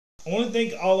I want to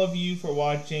thank all of you for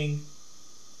watching.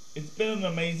 It's been an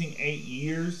amazing 8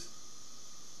 years.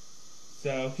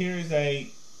 So here's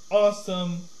a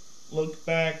awesome look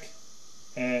back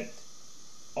at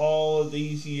all of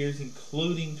these years,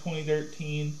 including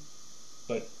 2013.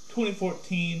 But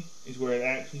 2014 is where it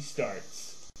actually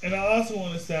starts. And I also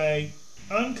want to say,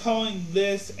 I'm calling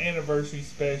this anniversary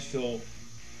special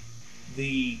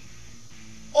the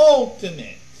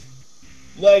ultimate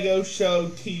Lego Show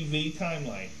TV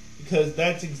timeline, because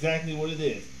that's exactly what it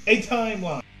is, a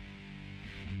timeline.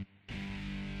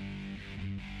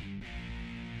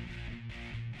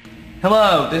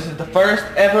 Hello, this is the first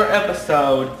ever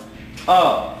episode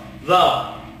of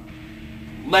the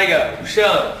Lego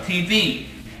Show TV.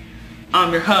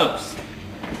 I'm your host,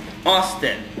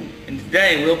 Austin, and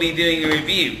today we'll be doing a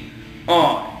review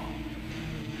on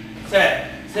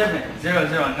set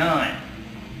 7009,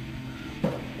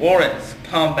 Warren's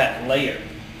Combat Lair.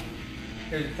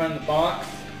 Here's the front of the box.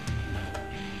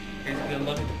 Here's a good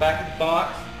look at the back of the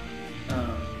box.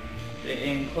 It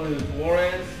includes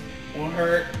Juarez,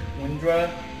 Warhurt, Windra,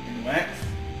 and Wax.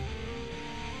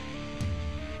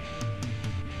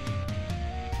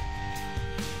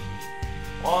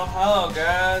 Well, hello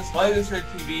guys,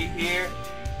 legoshowtv here,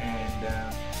 and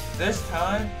this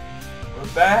time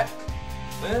we're back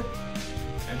with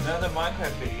another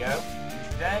Minecraft video.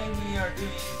 And today we are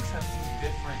doing something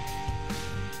different.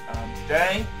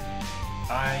 Today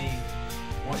I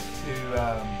want to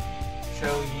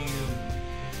show you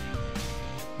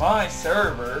my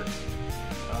server.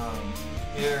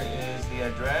 Here is the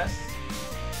address.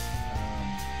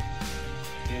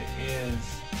 It is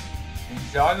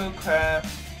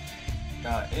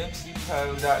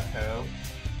NinjagoCraft.mcpro.co.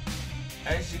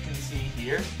 As you can see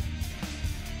here,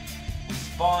 we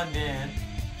spawned in,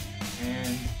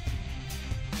 and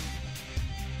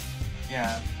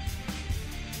yeah,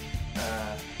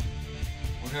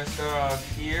 we're gonna start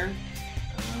off here.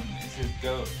 It says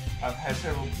go. I've had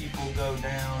several people go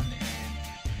down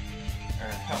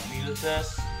and help me with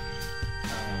this.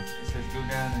 It says go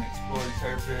down and explore the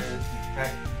surface. In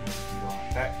fact, you don't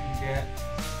have factories yet.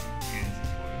 And it says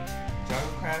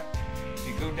NinjagoCraft. If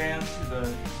you go down to the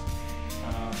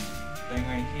thing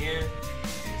right here,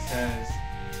 it says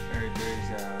there's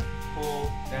a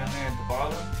pool down there at the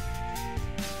bottom.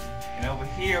 And over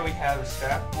here we have a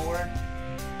staff board.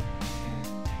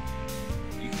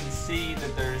 And you can see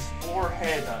that there's 4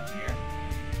 heads on here.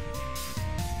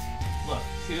 Look,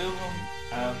 2 of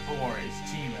them, 4 is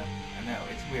Chima. I know,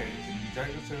 it's weird. It's a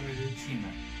Ninjago server to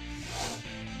Chima.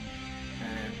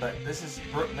 But this is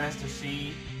Brookmaster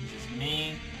C. This is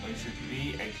me,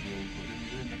 legoshowtv, aka what did we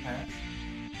do in the past?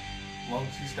 Long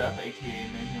 2 stuff, aka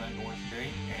Amazing Lego 123,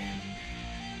 and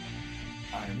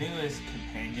our newest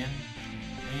companion,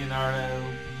 Leonardo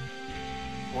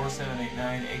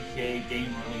 4789, aka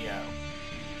Gamer Leo.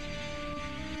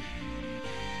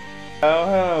 Oh,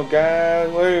 hello guys,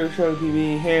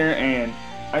 legoshowtv here, and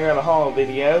I got a haul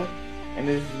video, and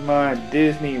this is my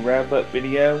Disney wrap-up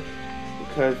video,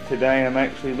 because today I'm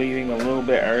actually leaving a little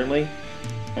bit early,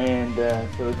 and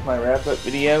so it's my wrap-up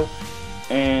video.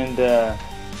 And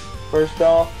first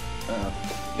off,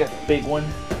 got the big one,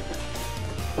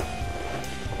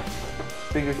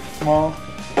 bigger to small.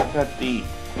 Got the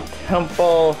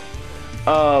Temple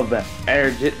of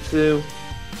Air Jitsu.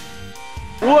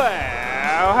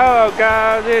 Wow, hello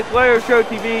guys, it's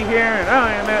legoshowtv here, and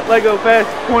I am at LEGO Fest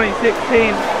 2016,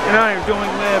 and I am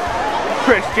joined with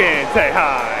Christian. Say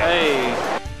hi. Hey.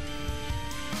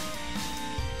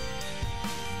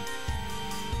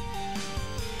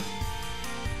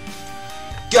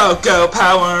 Go go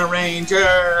Power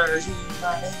Rangers!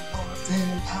 Power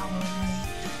Rangers.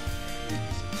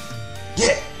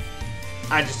 Yeah!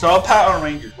 I just saw Power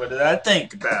Rangers. What did I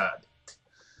think about it?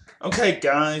 Okay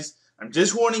guys, I'm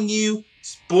just warning you,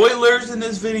 spoilers in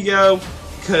this video,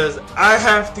 because I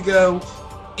have to go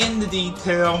into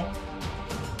detail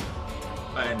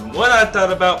and what I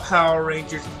thought about Power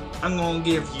Rangers. I'm going to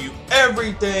give you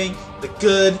everything, the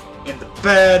good and the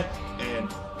bad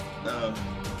and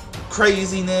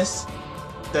craziness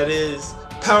that is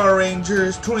Power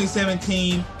Rangers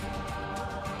 2017.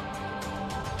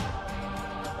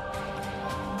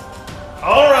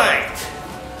 Alright,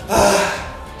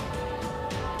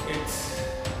 it's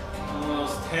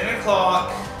almost 10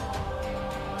 o'clock,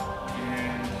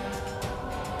 and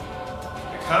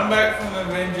I come back from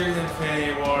Avengers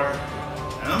Infinity War,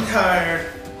 and I'm tired,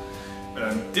 but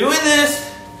I'm doing this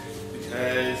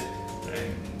because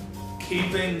I'm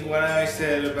keeping what I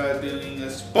said about doing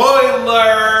a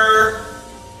spoiler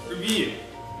review.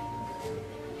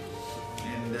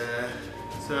 And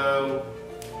so,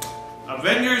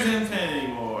 Avengers Infinity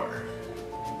War.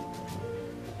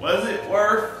 Was it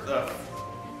worth the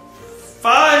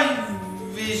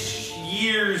 5-ish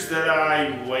years that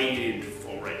I waited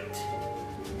for it?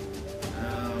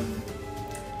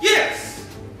 Yes,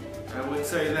 I would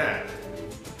say that.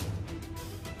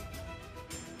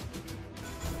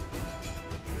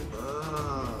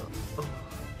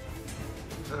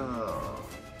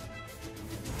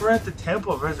 We're at the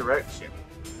Temple of Resurrection.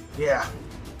 Yeah,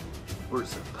 we're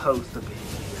supposed to be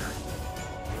here.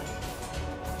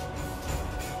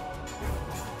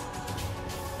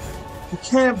 It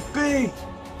can't be!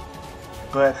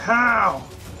 But how?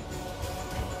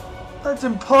 That's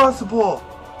impossible!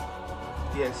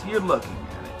 Yes, you're looking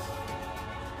at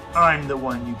it. I'm the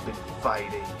one you've been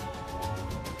fighting.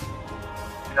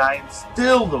 And I am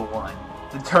still the one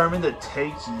determined to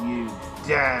take you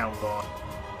down, Lord.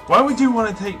 Why would you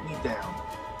want to take me down?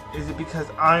 Is it because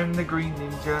I'm the Green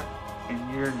Ninja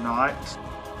and you're not?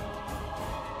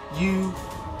 You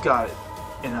got it,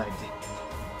 and I didn't.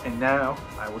 And now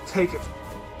I will take it.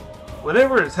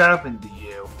 Whatever has happened to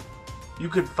you, you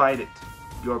could fight it.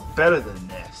 You're better than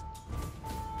this.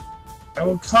 I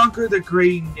will conquer the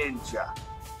Green Ninja,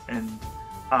 and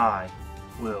I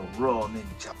will rule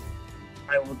Ninja.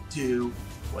 I will do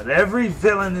what every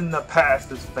villain in the past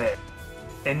has failed,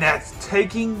 and that's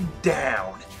taking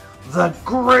down the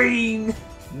Green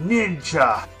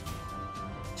Ninja.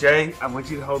 Jay, I want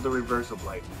you to hold the reversal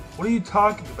blade. What are you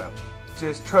talking about?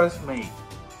 Just trust me.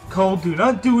 Cole, do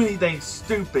not do anything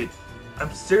stupid.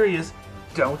 I'm serious.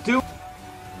 Don't do it.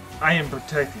 I am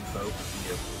protecting both of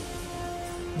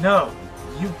you. No,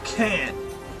 you can't.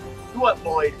 What,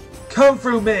 Lloyd? Come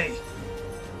through me.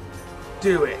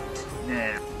 Do it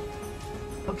now.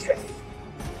 Okay.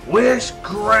 Wish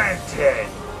granted.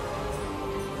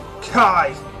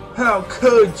 Kai, how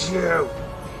could you?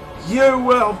 You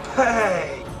will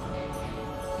pay.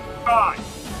 Kai,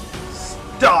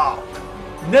 stop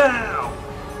now.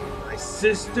 My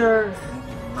sister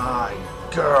and my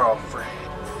girlfriend.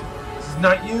 This is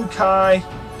not you, Kai.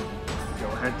 You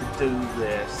don't have to do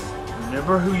this.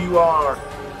 Remember who you are.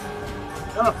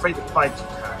 I'm not afraid to fight you,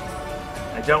 Kai.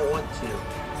 I don't want to,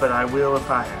 but I will if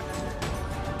I have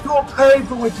to. You'll pay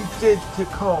for what you did to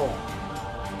Cole.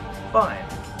 Fine.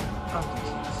 I'll get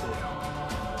you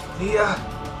too. Nia,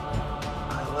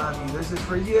 I love you. This is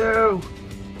for you.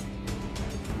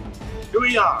 Here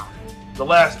we are, the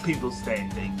last people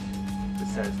standing.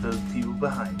 Besides those people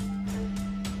behind me.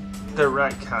 They're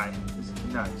right, Kai. This is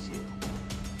not you.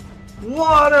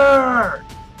 Water!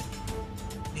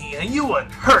 Nia, you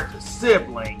wouldn't hurt a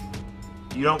sibling.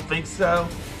 You don't think so?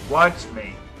 Watch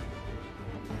me.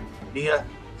 Nia,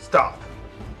 stop.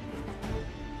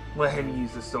 Let him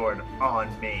use the sword on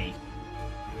me.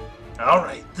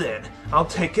 Alright then, I'll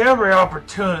take every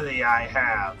opportunity I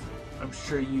have. I'm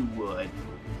sure you would.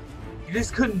 You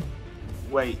just couldn't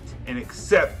wait and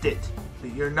accept it.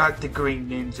 That you're not the Green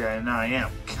Ninja and I am,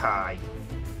 Kai.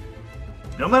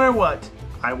 No matter what,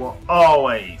 I will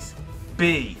always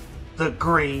be the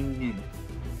Green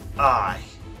Ninja. I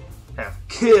have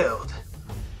killed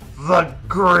the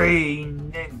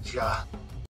Green Ninja.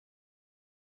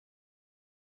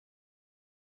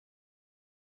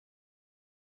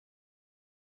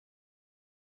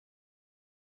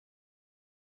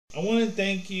 I want to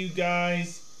thank you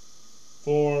guys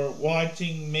for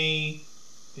watching me.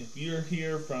 If you're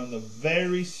here from the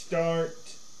very start,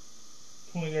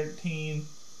 2013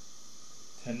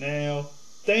 to now,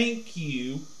 thank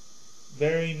you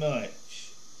very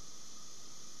much.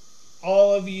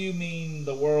 All of you mean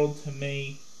the world to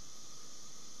me,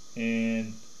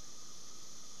 and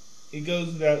it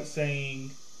goes without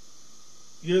saying,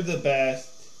 you're the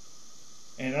best,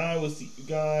 and I will see you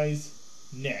guys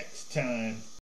next time.